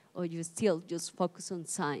topics or you still just focus on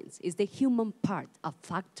science? Is the human part a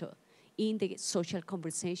factor in the social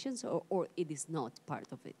conversations or it is not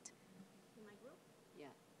part of it? In my group?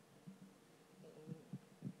 Yeah.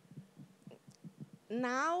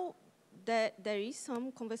 Now there is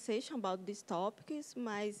some conversation about these topics,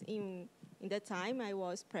 but in the time I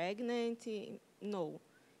was pregnant, no.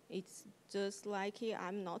 It's just like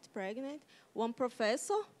I'm not pregnant. One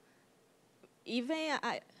professor, even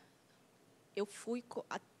eu fui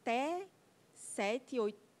até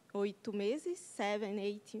 7, 8 meses, 7,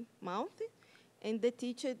 8 months, and the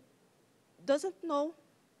teacher didn't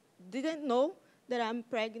know that I'm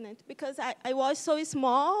pregnant because I was so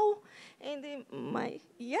small, and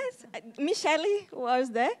Michelle was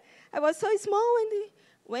there. I was so small, and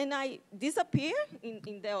when I disappear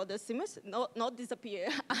in the other semester, not disappear,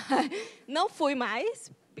 não fui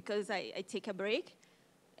mais because I take a break.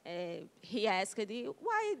 He asked me,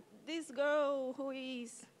 why this girl who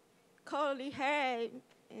is curly hair,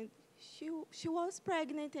 and she was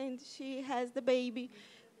pregnant and she has the baby.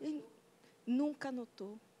 And nunca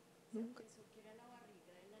notou. Nunca.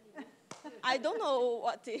 I don't know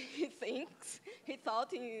what he thinks. He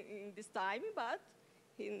thought in this time, but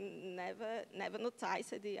he never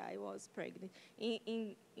noticed that I was pregnant.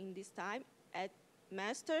 In this time, at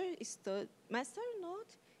master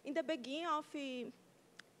not in the beginning of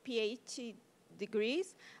PhD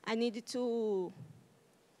degrees, I needed to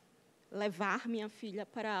levar minha filha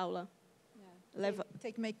para a aula.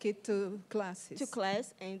 Take my kid to classes. To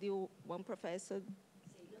class, and one professor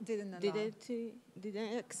Didn't allow.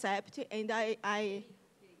 didn't accept, and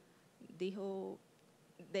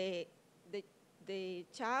the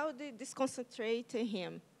child disconcentrated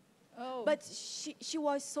him. Oh. But she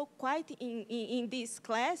was so quiet in this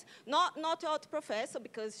class, not other professor,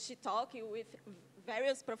 because she talked with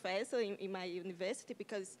various professors in my university,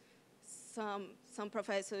 because some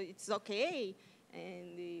professor it's okay,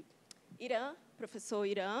 and Professor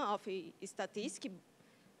Iran of statistics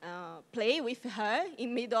play with her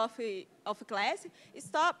in middle of class.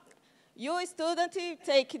 Stop, you student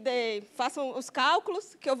façam os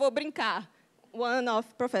cálculos que eu vou brincar. One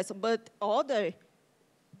of professor, but other,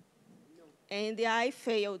 and I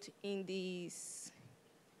failed in this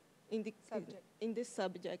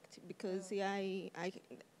subject because I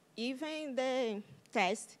even the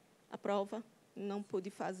test, a prova, não pude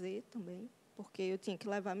fazer também, porque eu tinha que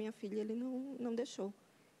levar minha filha, ele não deixou.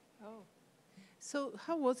 Oh. So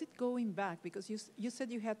how was it going back? Because you said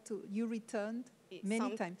you returned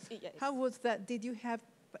many times. Yes. How was that? Did you have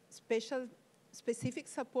specific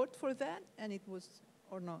support for that? And it was,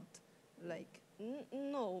 or not? Like?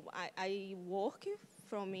 No, I work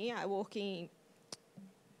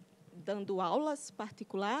dando aulas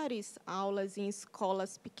particulares, aulas em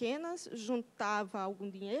escolas pequenas, juntava algum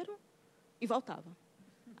dinheiro e voltava.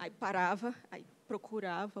 Aí parava, aí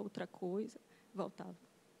procurava outra coisa, voltava.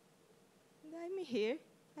 I'm here.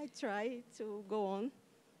 I try to go on.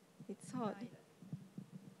 It's hard.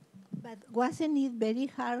 But wasn't it very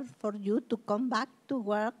hard for you to come back to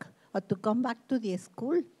work or to come back to the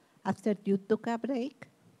school after you took a break?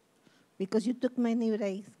 Because you took many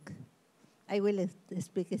breaks. I will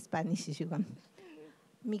speak Spanish if you want.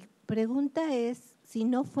 Mi pregunta es, si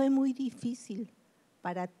no fue muy difícil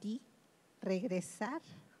para ti regresar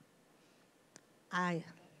a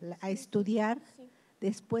estudiar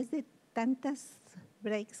después de tantas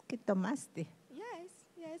breaks que tomaste.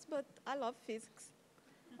 Yes, but I love physics.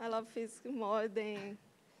 I love physics more than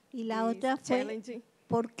Y la otra fue,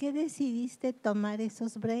 ¿por qué decidiste tomar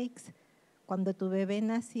esos breaks cuando tu bebé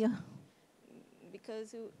nació?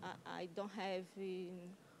 Because I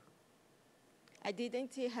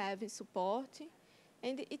didn't have support,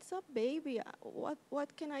 and it's a baby.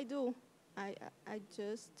 What can I do? I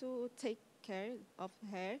just to take care of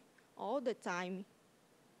her all the time.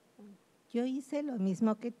 Yo hice lo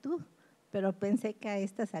mismo que tú, pero pensé que a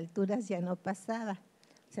estas alturas ya no pasaba.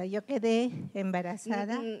 O sea, yo quedé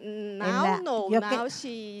embarazada. Now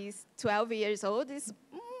she's 12 years old. It's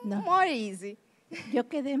more easy. Yo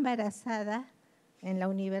quedé embarazada en la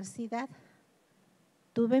universidad.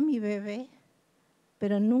 Tuve mi bebé,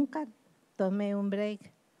 pero nunca tomé un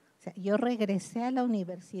break. O sea, yo regresé a la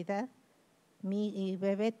universidad. Mi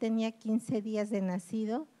bebé tenía 15 días de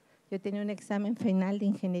nacido. Yo tenía un examen final de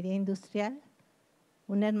ingeniería industrial.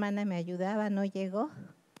 Una hermana me ayudaba, no llegó.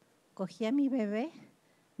 Cogí a mi bebé,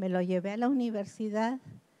 me lo llevé a la universidad.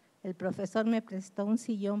 El profesor me prestó un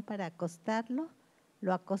sillón para acostarlo.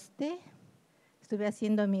 Lo acosté, estuve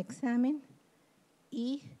haciendo mi examen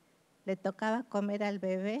y le tocaba comer al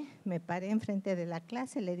bebé. Me paré enfrente de la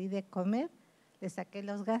clase, le di de comer, le saqué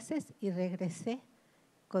los gases y regresé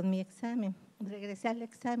con mi examen. Regresé al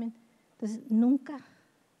examen. Entonces, nunca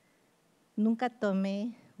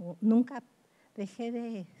dejé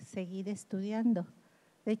de seguir estudiando.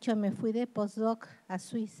 De hecho, me fui de postdoc a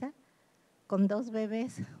Suiza con 2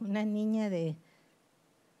 bebés, una niña de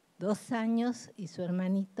 2 años y su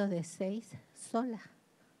hermanito de 6, sola.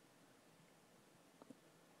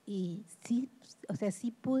 Y sí, o sea,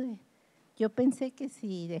 sí pude. Yo pensé que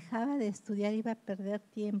si dejaba de estudiar iba a perder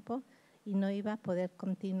tiempo y no iba a poder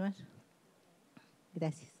continuar.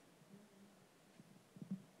 Gracias.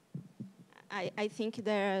 I think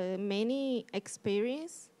there are many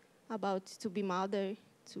experiences about to be mother,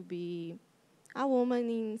 to be a woman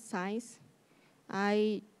in science.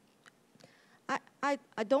 I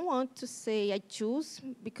don't want to say I choose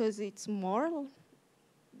because it's more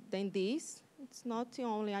than this. It's not the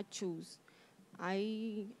only I choose.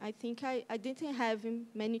 I think I didn't have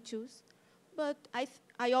many choose, but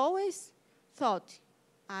I always thought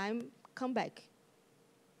I'm come back.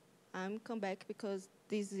 I'm come back because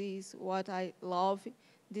this is what I love.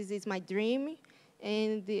 This is my dream,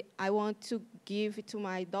 and I want to give to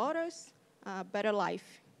my daughters a better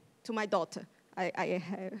life. To my daughter, I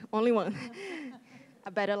have only one,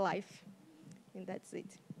 a better life, and that's it.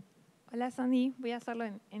 Hola, Sandy. Voy a hacerlo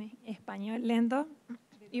en español lento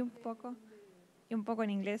y un poco en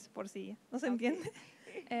inglés por si no se entiende.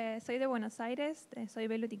 Soy de Buenos Aires, soy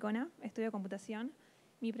beluticona, estudio computación.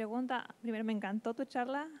 Mi pregunta, primero me encantó tu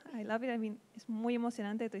charla, I love it, I mean, es muy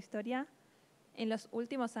emocionante tu historia. En los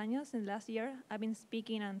últimos años, in the last year, I've been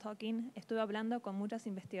speaking and talking, estuve hablando con muchas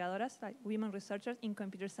investigadoras, like women researchers in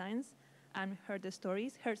computer science, and heard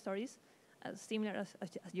stories similar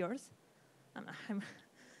as yours.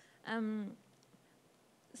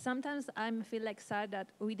 Sometimes I feel like sad that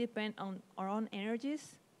we depend on our own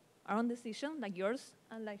energies, our own decisions, like yours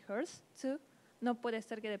and like hers too. No puede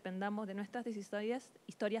ser que dependamos de nuestras historias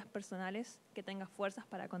personales que tengan fuerzas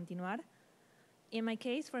para continuar. In my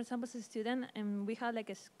case, for example, as a student, we had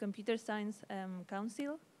like a computer science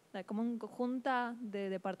council, like como una junta de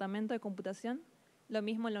departamento de computación, lo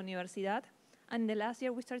mismo en la universidad. And in the last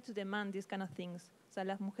year, we started to demand these kind of things. O sea,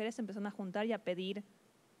 las mujeres empezaron a juntar y a pedir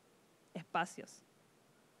espacios.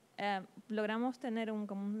 Logramos tener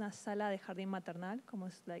como una sala de jardín maternal, como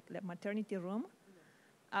es like the maternity room,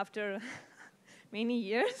 after many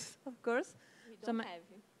years, of course. So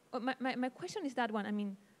my question is that one. I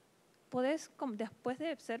mean, ¿podés, después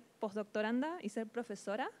de ser postdoctoranda y ser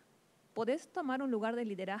profesora, podés tomar un lugar de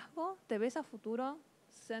liderazgo? ¿Te ves a futuro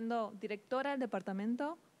siendo directora del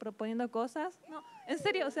departamento, proponiendo cosas? No, en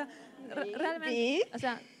serio, o sea, realmente, o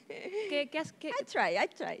sea, I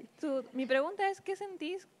try. Mi pregunta es,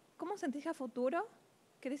 ¿cómo sentís a futuro?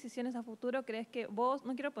 ¿Qué decisiones a futuro crees que vos,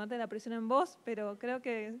 no quiero ponerte la presión en vos, pero creo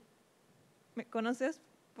que me conoces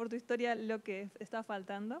por tu historia lo que está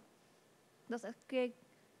faltando? Entonces,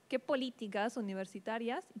 ¿qué políticas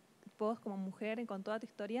universitarias, vos como mujer y con toda tu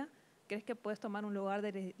historia, crees que puedes tomar un lugar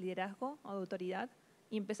de liderazgo o de autoridad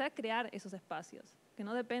y empezar a crear esos espacios? Que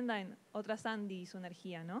no dependa en otra Sandy y su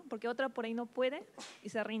energía, ¿no? Porque otra por ahí no puede y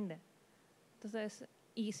se rinde. Entonces,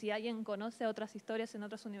 y si alguien conoce otras historias en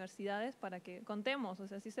otras universidades, para que contemos, o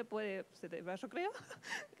sea, sí se puede, yo creo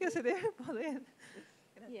que se debe poder.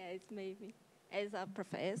 Yes, maybe. As a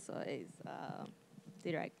professor, as a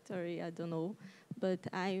director, I don't know, but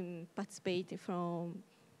I'm participating from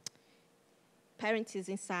Parents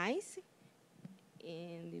in Science,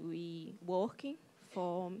 and we working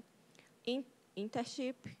for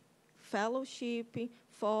internship, fellowship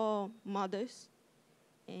for mothers,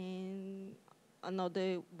 and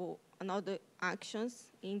another actions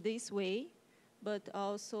in this way, but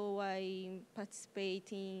also I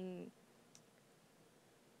participate in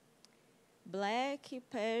Black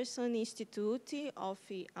Person Institute of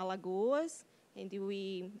Alagoas, and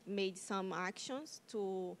we made some actions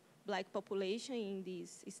to Black population in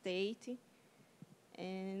this state.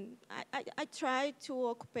 And I try to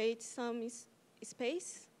occupy some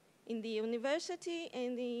space in the university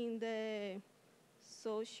and in the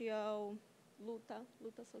social luta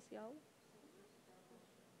social,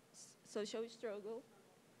 social struggle.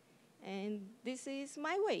 And this is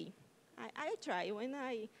my way. I try. When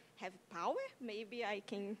I have power, maybe I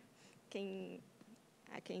can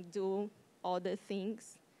do other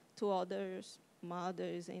things to others,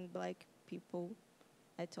 mothers and Black people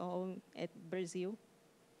at Brazil.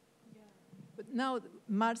 Yeah. But now,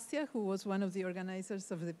 Marcia, who was one of the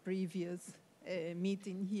organizers of the previous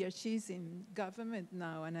meeting here, she's in government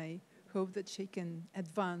now, and I hope that she can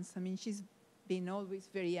advance. I mean, she's been always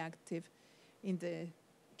very active in the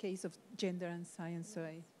case of gender and science, so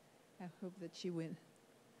I hope that she will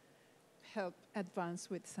help advance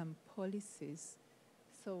with some policies.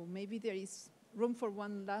 So maybe there is room for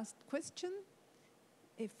one last question.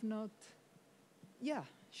 If not, yeah,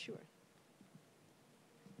 sure.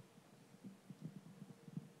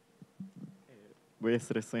 Voy a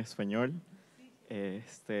hacer esto en español.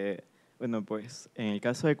 Bueno, pues en el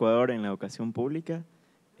caso de Ecuador, en la educación pública,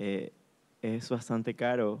 es bastante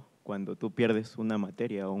caro cuando tú pierdes una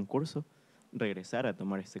materia o un curso, regresar a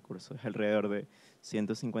tomar este curso. Es alrededor de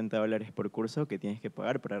 $150 por curso que tienes que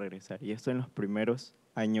pagar para regresar. Y esto en los primeros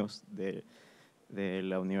años de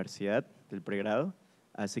la universidad, del pregrado,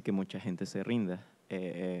 hace que mucha gente se rinda.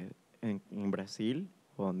 En Brasil,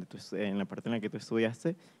 en la parte en la que tú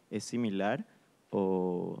estudiaste, ¿es similar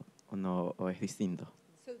o no, o es distinto?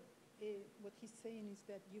 So what he's saying is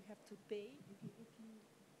that you have to pay if you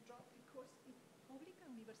drop the course in pública,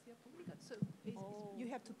 universidad pública. So you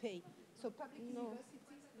have to pay. So public universities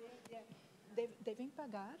deben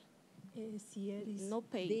pagar se eles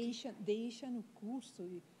deixam o curso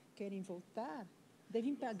e querem voltar,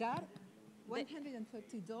 devem pagar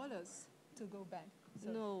 $130 to go back.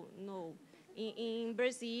 So. No. In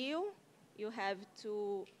Brazil, you have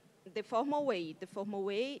to, the formal way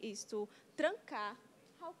is to trancar.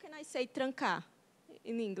 How can I say trancar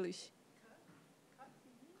in English?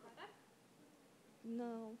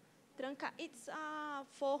 No. Trancar, it's a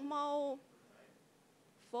formal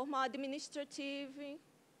administrative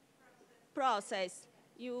process.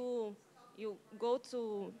 You go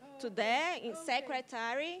to there in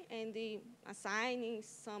secretary and assigning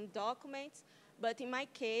some documents. But in my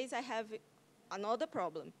case, I have another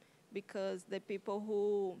problem because the people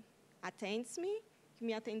who attends me, que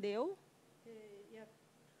me atendeu,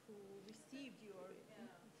 who received your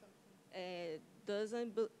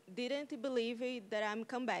didn't believe that I'm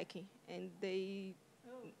come back, and they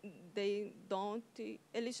don't,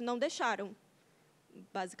 eles não deixaram,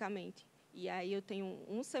 basicamente. E aí eu tenho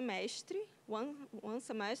um semestre, one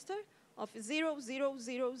semester of 0,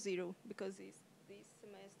 because it's this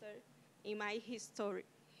semester in my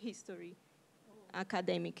history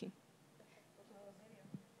academic.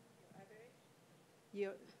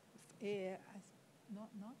 Your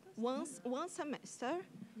notas? One semester.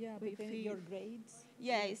 Yeah, but then your grades.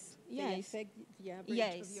 Yes, yes. Affect the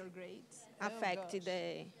average of your grades. Affect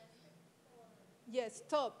the. Yes,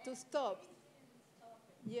 to stop.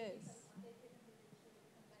 Yes.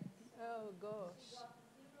 Oh gosh,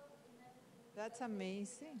 that's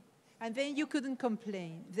amazing. And then you couldn't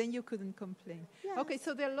complain. Yes. Okay,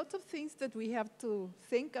 so there are a lot of things that we have to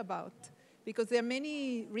think about because there are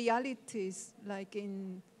many realities, like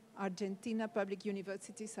in Argentina, public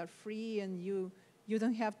universities are free and you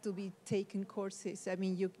don't have to be taking courses. I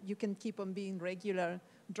mean, you can keep on being regular,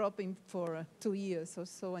 dropping for 2 years or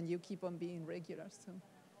so, and you keep on being regular. So.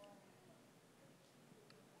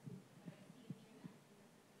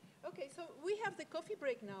 Okay, so we have the coffee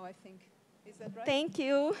break now, I think. Is that right? Thank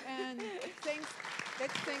you. And thanks.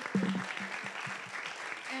 Let's thank.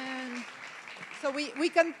 And so we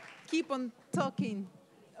can keep on talking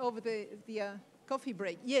over the coffee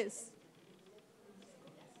break. Yes.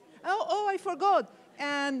 Oh, I forgot.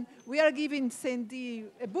 And we are giving Sendy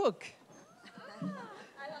a book. Thank you.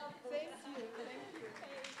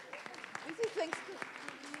 This is thanks to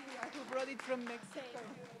Julia, who brought it from Mexico.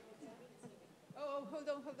 Oh, hold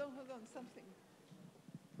on, something.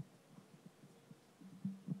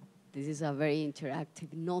 This is a very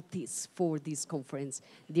interactive notice for this conference.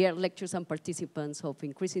 Dear lecturers and participants of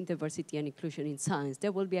Increasing Diversity and Inclusion in Science,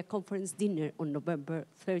 there will be a conference dinner on November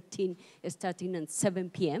 13, starting at 7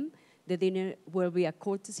 p.m. The dinner will be a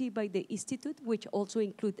courtesy by the Institute, which also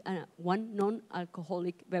includes one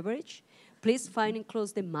non-alcoholic beverage. Please find and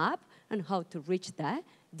close the map and how to reach that.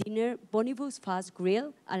 Dinner, Bonibus Fast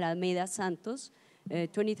Grill, Alameda Santos,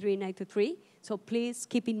 2393. So please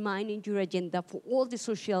keep in mind in your agenda for all the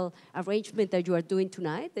social arrangement that you are doing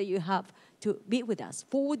tonight that you have to be with us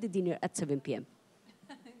for the dinner at 7 p.m.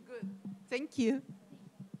 Good. Thank you.